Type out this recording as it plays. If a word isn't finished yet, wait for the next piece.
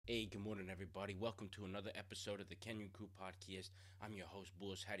Hey, good morning, everybody. Welcome to another episode of the Kenyan Crew Podcast. I'm your host,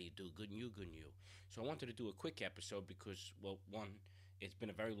 Boss. How do you do? Good and you, good and you. So I wanted to do a quick episode because, well, one, it's been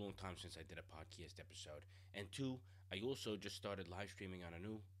a very long time since I did a podcast episode, and two, I also just started live streaming on a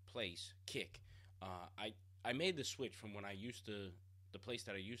new place, Kick. I made the switch from when I used to the place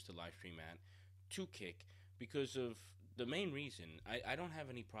that I used to live stream at to Kick because of the main reason. I don't have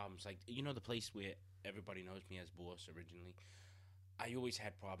any problems. Like, the place where everybody knows me as Boss originally. I always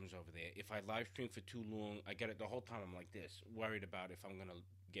had problems over there. If I live stream for too long, I get it the whole time. I'm like this, worried about if I'm gonna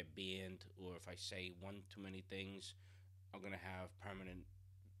get banned or if I say one too many things, I'm gonna have permanent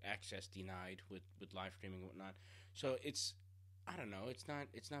access denied with live streaming and whatnot. So I don't know.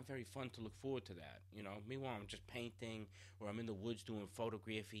 It's not very fun to look forward to that. Meanwhile, I'm just painting or I'm in the woods doing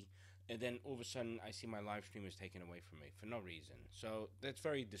photography, and then all of a sudden I see my live stream is taken away from me for no reason. So that's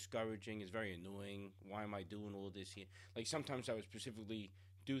very discouraging. It's very annoying. Why am I doing all this here? Like sometimes I would specifically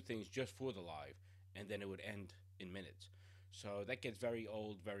do things just for the live, and then it would end in minutes. So that gets very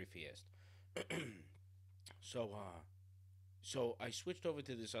old very fast. so uh, so I switched over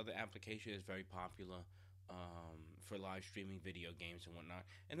to this other application that's very popular for live streaming video games and whatnot,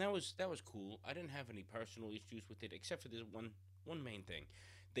 and that was cool. I didn't have any personal issues with it except for this one main thing.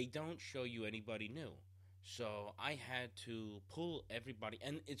 They don't show you anybody new. So I had to pull everybody,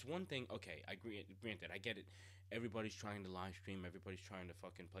 and it's one thing. Okay, I agree. Granted, I get it. Everybody's trying to live stream. Everybody's trying to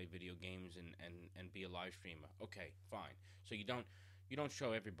fucking play video games and be a live streamer. Okay, fine. So you don't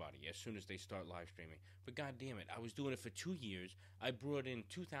show everybody as soon as they start live streaming. But god damn it, I was doing it for 2 years. I brought in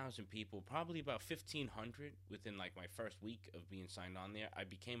 2,000 people, probably about 1,500 within like my first week of being signed on there. I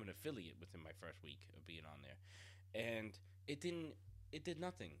became an affiliate within my first week of being on there, and it didn't. It did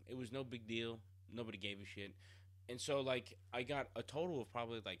nothing. It was no big deal. Nobody gave a shit. And so like I got a total of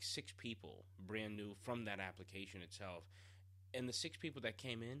probably like 6 people brand new from that application itself. And the 6 people that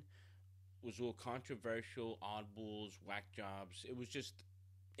came in was all controversial, oddballs, whack jobs.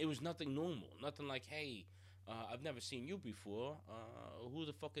 It was nothing normal. Nothing like, hey, I've never seen you before. Who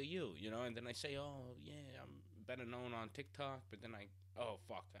the fuck are you? And then I say, oh, yeah, I'm better known on TikTok. But then oh,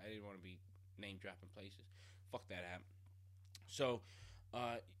 fuck, I didn't want to be name dropping places. Fuck that app. So,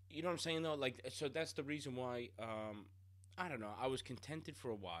 uh, you know what I'm saying though? Like, so that's the reason why, I don't know, I was contented for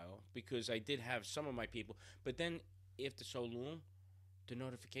a while because I did have some of my people. But then after so long, the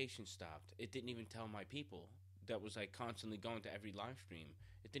notification stopped. It didn't even tell my people that was like constantly going to every live stream.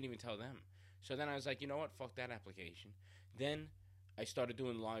 It didn't even tell them. So then I was like, you know what? Fuck that application. Then I started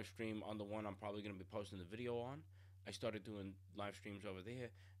doing live stream on the one I'm probably going to be posting the video on. I started doing live streams over there,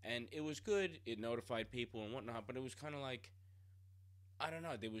 and it was good. It notified people and whatnot, but it was kind of like I don't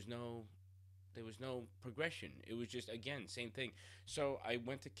know. There was no progression. It was just again same thing. So I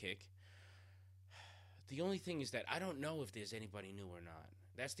went to Kick. The only thing is that I don't know if there's anybody new or not.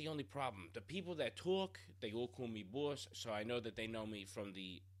 That's the only problem. The people that talk, they all call me boss, so I know that they know me from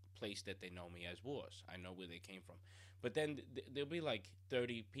the place that they know me as boss. I know where they came from. But then there'll be like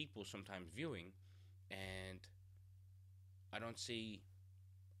 30 people sometimes viewing, and I don't see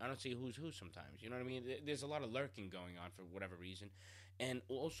I don't see who's who sometimes. You know what I mean? There's a lot of lurking going on for whatever reason, and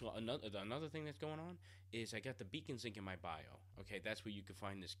also another thing that's going on is I got the beacons link in my bio. Okay, that's where you can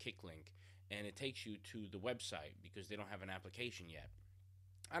find this Kick link, and it takes you to the website because they don't have an application yet.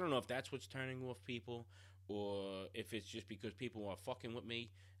 I don't know if that's what's turning off people, or if it's just because people are fucking with me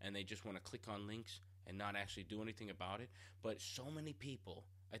and they just want to click on links and not actually do anything about it. But so many people,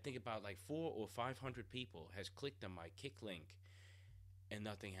 I think about like 400 or 500 people, has clicked on my Kick link and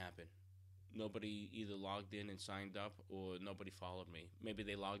nothing happened. Nobody either logged in and signed up, or nobody followed me. Maybe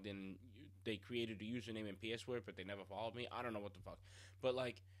they logged in, they created a username and password, but they never followed me. I don't know what the fuck. But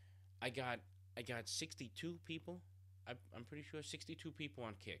like, I got I got 62 people. I'm pretty sure 62 people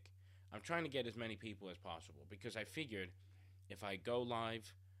on Kick. I'm trying to get as many people as possible because I figured if I go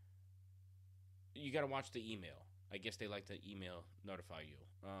live, you got to watch the email. I guess they like to email notify you.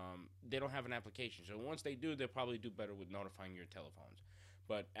 They don't have an application, so once they do, they'll probably do better with notifying your telephones.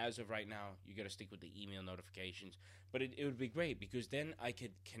 But as of right now, you got to stick with the email notifications. But it would be great because then I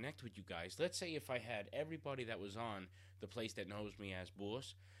could connect with you guys. Let's say if I had everybody that was on the place that knows me as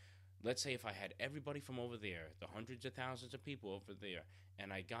boss. Let's say if I had everybody from over there, the hundreds of thousands of people over there,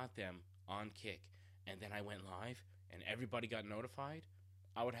 and I got them on Kick, and then I went live, and everybody got notified,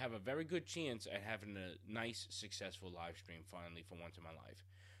 I would have a very good chance at having a nice, successful live stream finally for once in my life.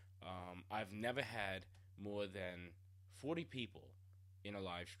 I've never had more than 40 people in a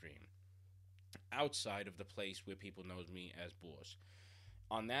live stream outside of the place where people knows me as boss.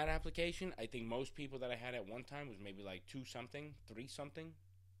 On that application, I think most people that I had at one time was maybe like 2 something, 3 something.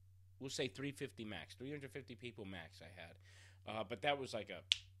 We'll say 350 max, 350 people max I had. But that was like a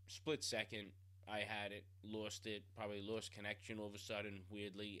split second, I had it, lost it, probably lost connection all of a sudden,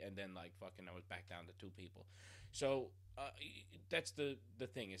 weirdly, and then like fucking, I was back down to two people. So that's the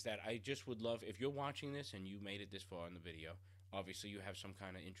thing, is that I just would love, if you're watching this and you made it this far in the video. Obviously, you have some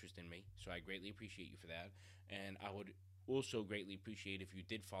kind of interest in me, so I greatly appreciate you for that. And I would also greatly appreciate if you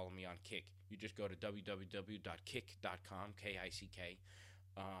did follow me on Kick. You just go to www.kick.com, Kick.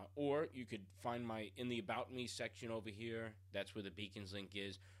 Or you could find my in the About Me section over here. That's where the Beacons link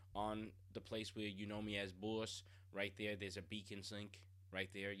is. On the place where you know me as Boss, right there, there's a Beacons link right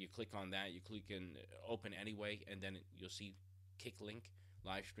there. You click on that. You click in Open Anyway, and then you'll see Kick link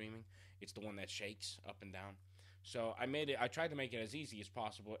live streaming. It's the one that shakes up and down. So I made it. I tried to make it as easy as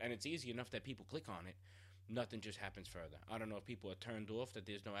possible, and it's easy enough that people click on it. Nothing just happens further. I don't know if people are turned off that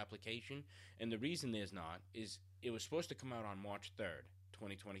there's no application, and the reason there's not is it was supposed to come out on March 3rd,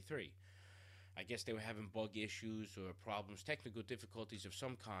 2023. I guess they were having bug issues or problems, technical difficulties of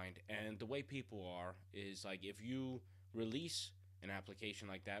some kind, and the way people are is like if you release an application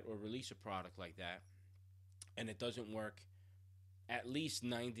like that or release a product like that, and it doesn't work at least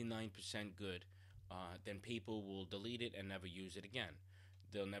 99% good, then people will delete it and never use it again.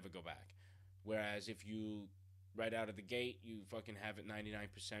 They'll never go back. Whereas if you, right out of the gate, you fucking have it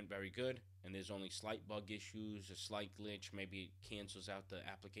 99% very good, and there's only slight bug issues, a slight glitch, maybe it cancels out the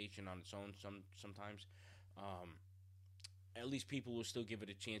application on its own sometimes, at least people will still give it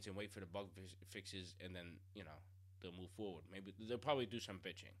a chance and wait for the bug fixes, and then, they'll move forward. Maybe they'll probably do some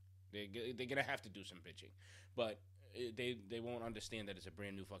bitching. They're going to have to do some bitching. But they won't understand that it's a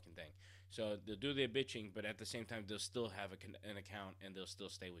brand new fucking thing. So they'll do their bitching, but at the same time, they'll still have an account and they'll still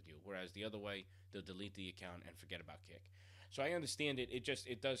stay with you. Whereas the other way, they'll delete the account and forget about Kick. So I understand it.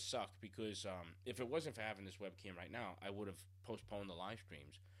 It does suck because if it wasn't for having this webcam right now, I would have postponed the live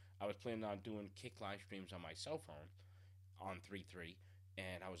streams. I was planning on doing Kick live streams on my cell phone on 3.3,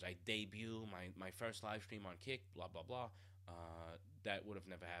 and I debut my first live stream on Kick, blah, blah, blah. That would have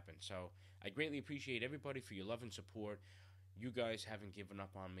never happened. So I greatly appreciate everybody for your love and support. You guys haven't given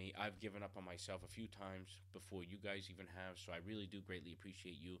up on me. I've given up on myself a few times before you guys even have, so I really do greatly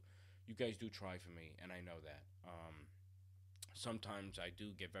appreciate you. You guys do try for me, and I know that. Sometimes I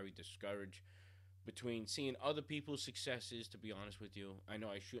do get very discouraged between seeing other people's successes, to be honest with you. I know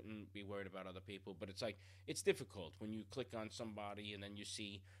I shouldn't be worried about other people, but it's difficult when you click on somebody and then you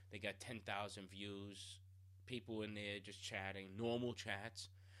see they got 10,000 views, people in there just chatting, normal chats.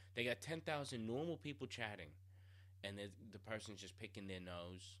 They got 10,000 normal people chatting, and the person's just picking their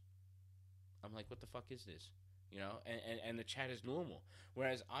nose. I'm like, what the fuck is this? And the chat is normal.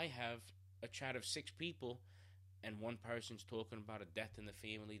 Whereas I have a chat of 6 people, and one person's talking about a death in the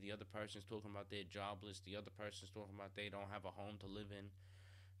family, the other person's talking about they're jobless, the other person's talking about they don't have a home to live in.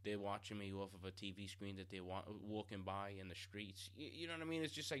 They're watching me off of a TV screen that they're walking by in the streets. You know what I mean?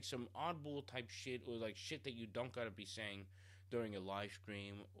 It's just like some oddball type shit, or like shit that you don't gotta be saying during a live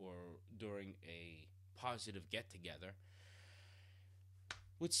stream or during a positive get-together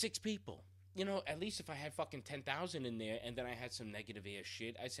with 6 people. At least if I had fucking 10,000 in there and then I had some negative ass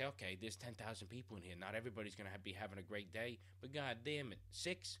shit, I'd say, okay, there's 10,000 people in here. Not everybody's going to be having a great day. But god damn it,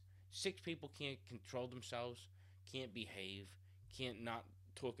 6 people can't control themselves, can't behave, can't not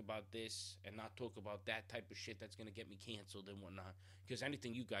talk about this and not talk about that type of shit that's going to get me canceled and whatnot. Because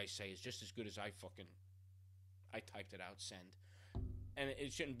anything you guys say is just as good as I typed it out, send. And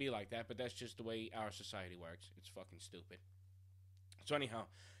it shouldn't be like that, but that's just the way our society works. It's fucking stupid. So anyhow,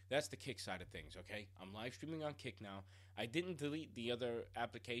 that's the Kick side of things, okay? I'm live streaming on Kick now. I didn't delete the other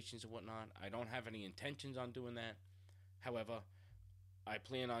applications and whatnot. I don't have any intentions on doing that. However, I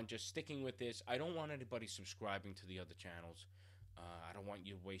plan on just sticking with this. I don't want anybody subscribing to the other channels. I don't want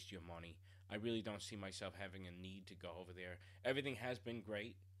you to waste your money. I really don't see myself having a need to go over there. Everything has been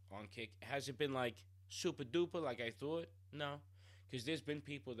great on Kick. Has it been like super duper like I thought? No. Because there's been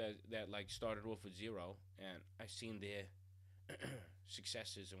people that like started off with 0, and I've seen their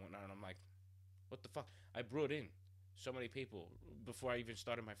successes and whatnot, and I'm like, what the fuck? I brought in so many people before I even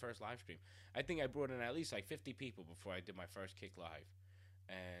started my first live stream. I think I brought in at least like 50 people before I did my first Kick live.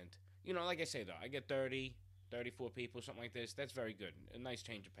 And, like I say, though, I get 30, 34 people, something like this. That's very good. A nice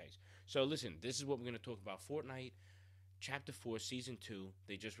change of pace. So, listen, this is what we're going to talk about. Fortnite, Chapter 4, Season 2.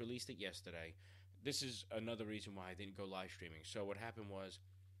 They just released it yesterday. This is another reason why I didn't go live streaming. So, what happened was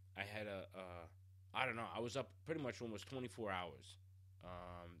I had I don't know, I was up pretty much almost 24 hours.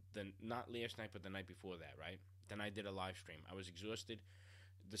 Not last night, but the night before that, right? Then I did a live stream. I was exhausted.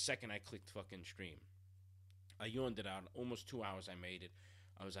 The second I clicked fucking stream, I yawned it out. Almost 2 hours I made it.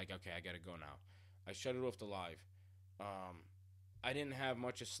 I was like, okay, I gotta go now. I shut it off the live. I didn't have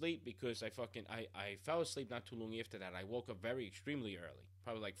much of sleep because I fell asleep not too long after that. I woke up very extremely early,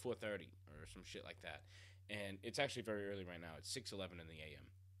 probably like 4:30 or some shit like that. And it's actually very early right now. It's 6:11 in the a.m.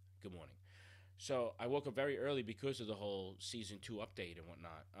 Good morning. So I woke up very early because of the whole season 2 update and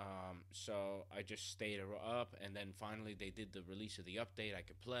whatnot. So I just stayed up, and then finally they did the release of the update. I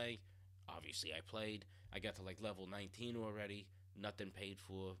could play. Obviously, I played. I got to like level 19 already. Nothing paid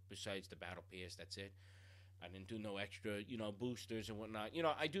for besides the battle pass. That's it. I didn't do no extra, boosters and whatnot.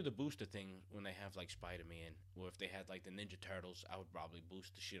 I do the booster thing when they have like Spider Man, or if they had like the Ninja Turtles, I would probably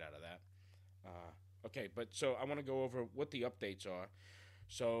boost the shit out of that. Okay, but so I want to go over what the updates are.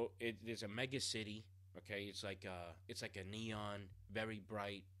 So there's a mega city. Okay, it's like a neon, very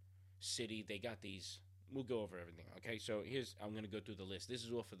bright city. They got these. We'll go over everything. Okay, so I'm gonna go through the list. This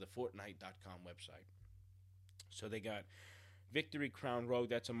is all for the Fortnite.com website. So they got Victory Crown Road.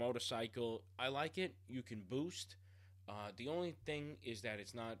 That's a motorcycle. I like it. You can boost. The only thing is that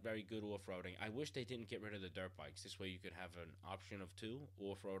it's not very good off roading. I wish they didn't get rid of the dirt bikes. This way you could have an option of two,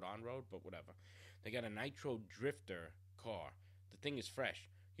 off road, on road, but whatever. They got a Nitro Drifter car. The thing is fresh.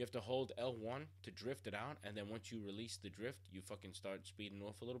 You have to hold L1 to drift it out, and then once you release the drift, you fucking start speeding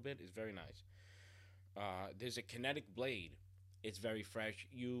off a little bit. It's very nice. There's a kinetic blade. It's very fresh.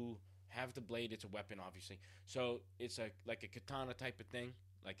 You have the blade. It's a weapon, obviously. So it's like a katana type of thing,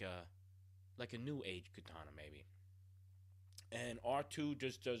 like a new age katana maybe. And R2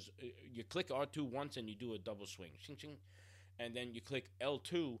 just does. You click R2 once and you do a double swing, shing shing, and then you click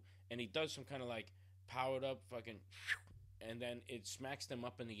L2 and he does some kind of like powered up fucking, and then it smacks them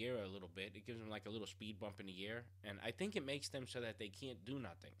up in the air a little bit. It gives them like a little speed bump in the air, and I think it makes them so that they can't do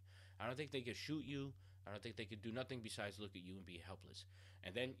nothing. I don't think they could shoot you. I don't think they could do nothing besides look at you and be helpless.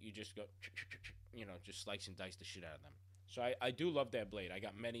 And then you just go, just slice and dice the shit out of them. So I do love that blade. I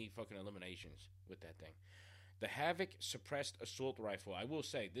got many fucking eliminations with that thing. The Havoc suppressed assault rifle. I will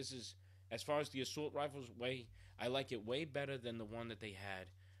say this is, as far as the assault rifles, I like it way better than the one that they had.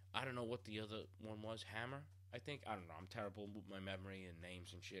 I don't know what the other one was. Hammer, I think. I don't know. I'm terrible with my memory and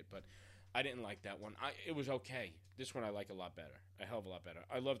names and shit, but I didn't like that one. It was okay. This one I like a lot better. A hell of a lot better.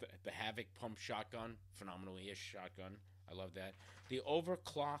 I love the Havoc pump shotgun. Phenomenal-ish shotgun. I love that. The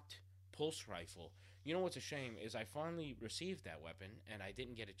overclocked pulse rifle. You know what's a shame is I finally received that weapon and I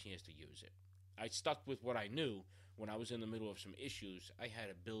didn't get a chance to use it. I stuck with what I knew when I was in the middle of some issues. I had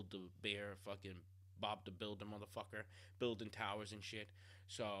to build the bear, fucking Bob the Builder motherfucker, building towers and shit.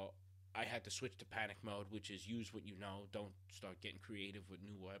 So I had to switch to panic mode, which is use what you know. Don't start getting creative with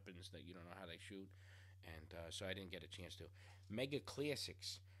new weapons that you don't know how they shoot. And so I didn't get a chance to. Mega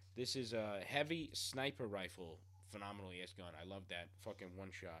Classics. This is a heavy sniper rifle. Phenomenal ass gun. I love that. Fucking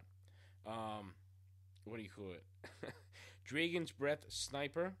one shot. What do you call it? Dragon's Breath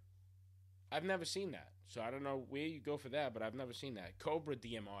Sniper. I've never seen that. So I don't know where you go for that, but I've never seen that. Cobra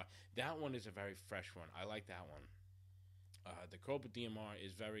DMR. That one is a very fresh one. I like that one. The Cobra DMR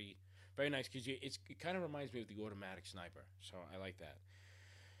is very, very nice because it kind of reminds me of the automatic sniper. So I like that.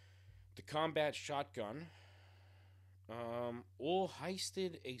 The Combat Shotgun. All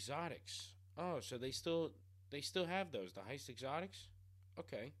heisted exotics. Oh, so they still have those. The heist exotics?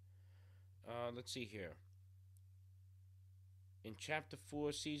 Okay. Let's see here. In Chapter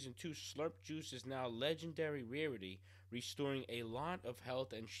 4, Season 2, Slurp Juice is now legendary rarity, restoring a lot of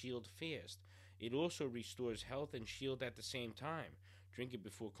health and shield fast. It also restores health and shield at the same time. Drink it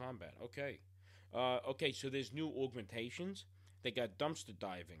before combat. Okay. Okay, so there's new augmentations. They got dumpster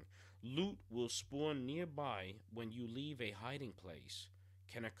diving. Loot will spawn nearby when you leave a hiding place.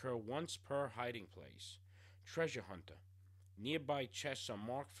 Can occur once per hiding place. Treasure Hunter. Nearby chests are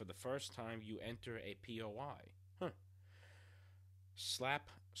marked for the first time you enter a POI. Huh. Slap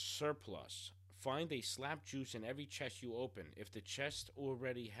Surplus. Find a slap juice in every chest you open. If the chest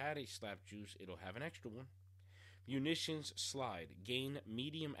already had a slap juice, it'll have an extra one. Munitions Slide. Gain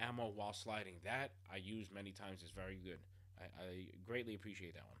medium ammo while sliding. That I use many times. It's very good. I greatly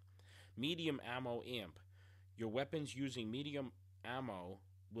appreciate that one. Medium Ammo Amp. Your weapons using medium ammo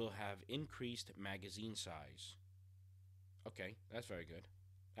will have increased magazine size. Okay, that's very good.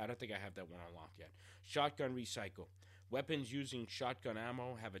 I don't think I have that one unlocked yet. Shotgun Recycle. Weapons using shotgun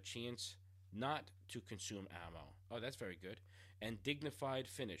ammo have a chance not to consume ammo. Oh, that's very good. And Dignified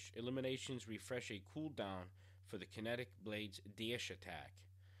Finish. Eliminations refresh a cooldown for the Kinetic Blade's dash attack.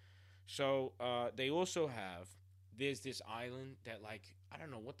 So they also have, there's this island that, like, I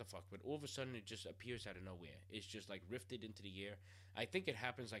don't know what the fuck, but all of a sudden it just appears out of nowhere. It's just like rifted into the air. I think it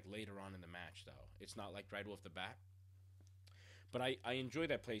happens like later on in the match, though. It's not like right off the bat. But I enjoy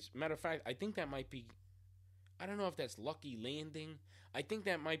that place. Matter of fact, I think that might be, I don't know if that's Lucky Landing. I think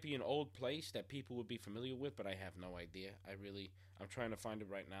that might be an old place that people would be familiar with, but I have no idea. I'm trying to find it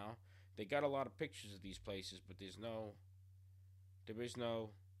right now. They got a lot of pictures of these places, but there is no,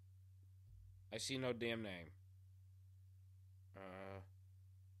 I see no damn name. Uh,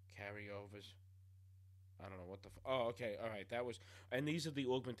 Carryovers. I don't know what the. Oh, okay, all right. That was, and these are the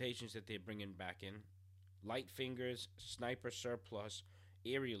augmentations that they're bringing back in: Light Fingers, Sniper Surplus,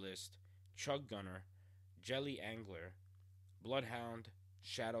 Aerialist, Chug Gunner, Jelly Angler, Bloodhound,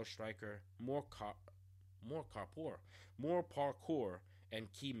 Shadow Striker, more carpour, more parkour, and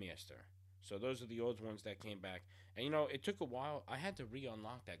Keymaster. So those are the old ones that came back. And it took a while. I had to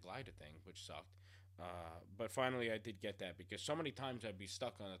re-unlock that glider thing, which sucked. But finally, I did get that because so many times I'd be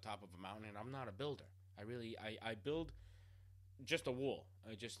stuck on the top of a mountain, and I'm not a builder. I build just a wall,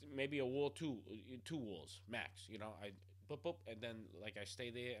 just maybe a wall, two walls max. I boop boop, and then like I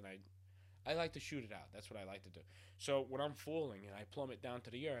stay there, and I like to shoot it out. That's what I like to do. So when I'm falling and I plummet down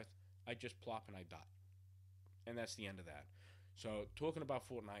to the earth, I just plop and I die, and that's the end of that. So talking about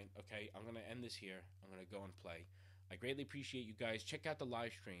Fortnite, okay, I'm gonna end this here. I'm gonna go and play. I greatly appreciate you guys. Check out the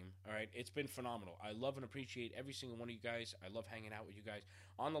live stream. All right, it's been phenomenal. I love and appreciate every single one of you guys. I love hanging out with you guys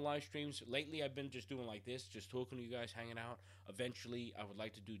on the live streams. Lately, I've been just doing like this, just talking to you guys, hanging out. Eventually, I would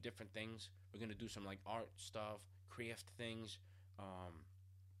like to do different things. We're gonna do some like art stuff, craft things,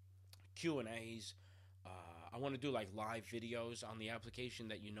 Q and A's. I want to do like live videos on the application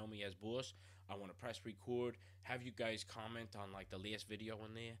that you know me as Boss. I want to press record, have you guys comment on like the last video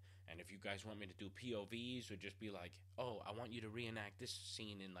in there, and if you guys want me to do POVs or just be like, oh, I want you to reenact this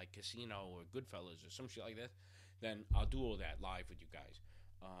scene in like Casino or Goodfellas or some shit like that, then I'll do all that live with you guys.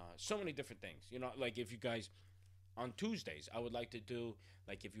 So many different things, like if you guys on Tuesdays, I would like to do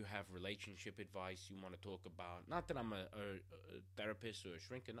like if you have relationship advice you want to talk about. Not that I'm a therapist or a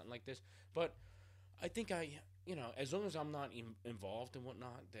shrink or nothing like this, but I think as long as I'm not involved and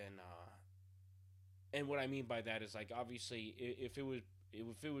whatnot, then and what I mean by that is like obviously if it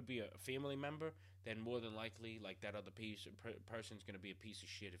would be a family member, then more than likely like that other person's gonna be a piece of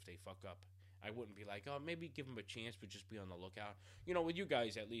shit if they fuck up. I wouldn't be like, oh, maybe give them a chance, but just be on the lookout. With you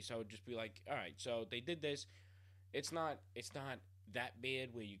guys at least, I would just be like, all right, so they did this. It's not that bad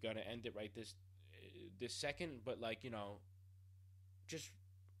where you gotta end it right this second, but like just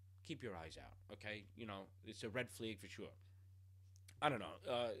keep your eyes out, okay? It's a red flag for sure. I don't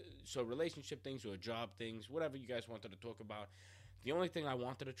know. So relationship things or job things, whatever you guys wanted to talk about. The only thing I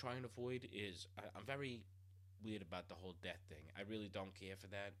wanted to try and avoid is I'm very weird about the whole death thing. I really don't care for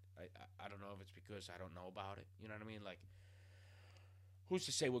that. I don't know if it's because I don't know about it. You know what I mean? Like, who's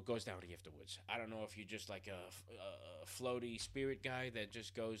to say what goes down afterwards? I don't know if you're just like a floaty spirit guy that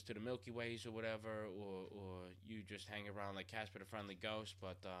just goes to the Milky Ways or whatever, or you just hang around like Casper the Friendly Ghost.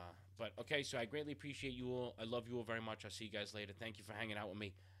 But okay, so I greatly appreciate you all. I love you all very much. I'll see you guys later. Thank you for hanging out with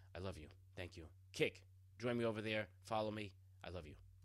me. I love you. Thank you. Kick, join me over there. Follow me. I love you.